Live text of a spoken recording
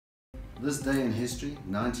This day in history,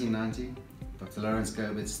 1990, Dr. Lawrence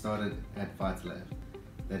Gobetz started at Vitalab.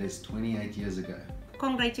 That is 28 years ago.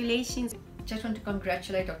 Congratulations. Just want to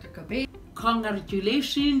congratulate Dr. Gobetz.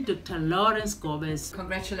 Congratulations, Dr. Lawrence Gobetz.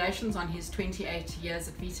 Congratulations on his 28 years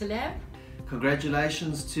at Vitalab.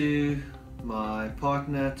 Congratulations to my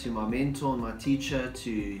partner, to my mentor and my teacher,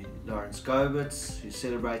 to Lawrence Gobetz, who's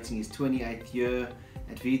celebrating his 28th year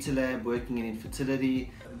at Vitalab, working in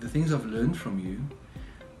infertility. The things I've learned from you,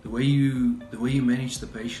 the way you manage the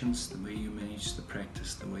patients, the way you manage the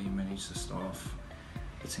practice, the way you manage the staff,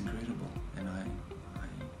 it's incredible. And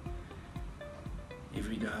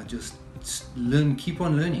every day I just learn, keep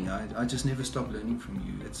on learning. I just never stop learning from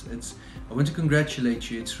you. I want to congratulate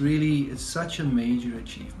you. It's such a major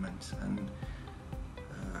achievement, and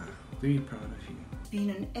very proud of you. It's been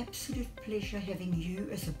an absolute pleasure having you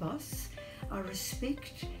as a boss. I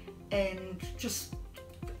respect and just,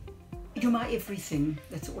 you're my everything.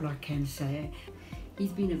 That's all I can say.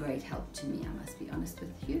 He's been a great help to me, I must be honest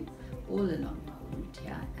with you, all along my route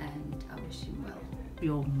here, and I wish him well.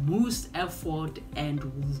 Your most effort and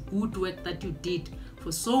good work that you did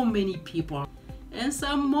for so many people, and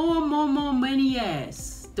some many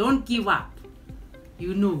years. Don't give up,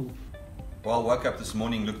 you know. Well, I woke up this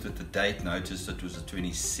morning, looked at the date, noticed it was the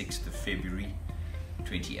 26th of February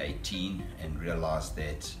 2018, and realized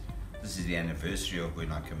that this is the anniversary of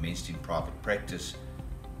when I commenced in private practice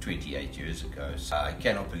 28 years ago. So I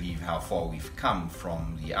cannot believe how far we've come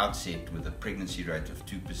from the outset with a pregnancy rate of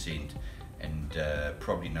 2% and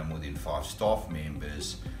probably no more than 5 staff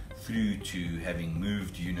members, through to having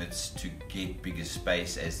moved units to get bigger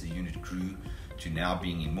space as the unit grew, to now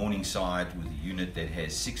being in Morningside with a unit that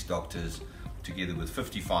has 6 doctors together with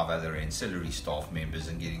 55 other ancillary staff members,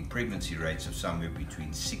 and getting pregnancy rates of somewhere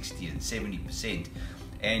between 60 and 70%,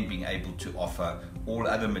 and being able to offer all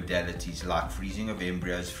other modalities like freezing of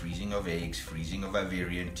embryos, freezing of eggs, freezing of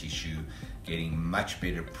ovarian tissue, getting much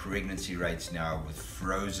better pregnancy rates now with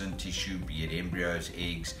frozen tissue, be it embryos,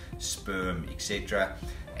 eggs, sperm, etc.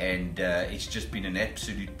 And it's just been an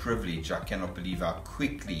absolute privilege. I cannot believe how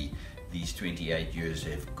quickly these 28 years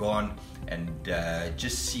have gone, and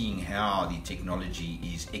just seeing how the technology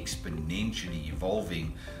is exponentially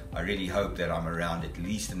evolving. I really hope that I'm around at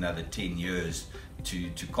least another 10 years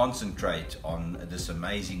to concentrate on this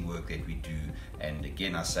amazing work that we do. And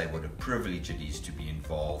again, I say what a privilege it is to be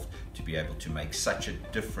involved, to be able to make such a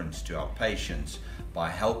difference to our patients by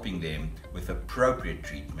helping them with appropriate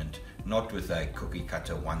treatment, not with a cookie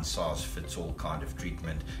cutter one-size-fits-all kind of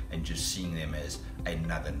treatment and just seeing them as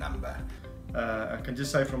another number. I can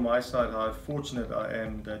just say from my side how fortunate I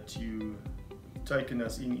am that you taken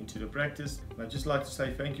us into the practice. And I'd just like to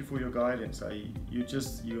say thank you for your guidance.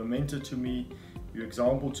 You're a mentor to me, you're an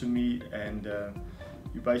example to me, and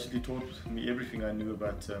you basically taught me everything I knew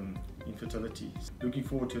about infertility. Looking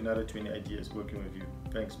forward to another 28 years working with you.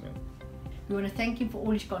 Thanks, man. We want to thank him for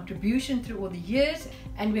all his contribution through all the years,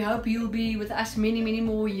 and we hope he'll be with us many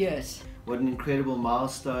more years. What an incredible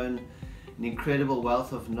milestone, an incredible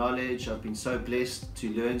wealth of knowledge. I've been so blessed to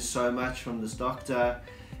learn so much from this doctor.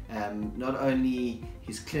 Not only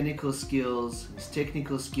his clinical skills, his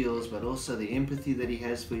technical skills, but also the empathy that he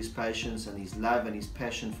has for his patients, and his love and his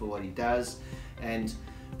passion for what he does. And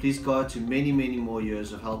please God, to many more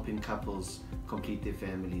years of helping couples complete their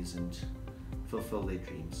families and fulfill their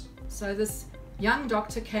dreams. So this young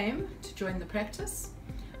doctor came to join the practice.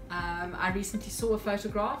 I recently saw a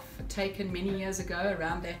photograph taken many years ago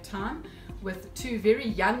around that time with 2 very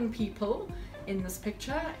young people in this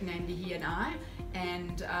picture, namely he and I,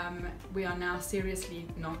 and we are now seriously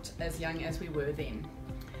not as young as we were then.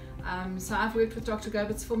 So I've worked with Dr.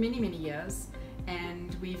 Gobetz for many years,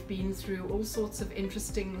 and we've been through all sorts of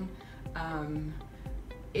interesting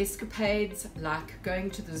escapades, like going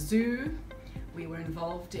to the zoo. We were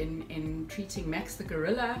involved in treating Max the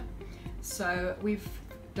gorilla. So we've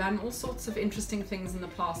done all sorts of interesting things in the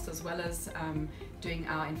past, as well as doing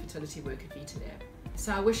our infertility work at Vitalab.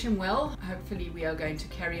 So I wish him well. Hopefully we are going to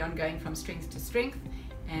carry on going from strength to strength,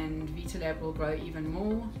 and Vitalab will grow even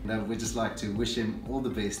more. Now, we'd just like to wish him all the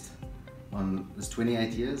best on this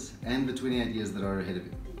 28 years and the 28 years that are ahead of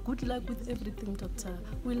him. Good luck with everything, doctor.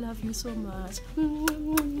 We love you so much.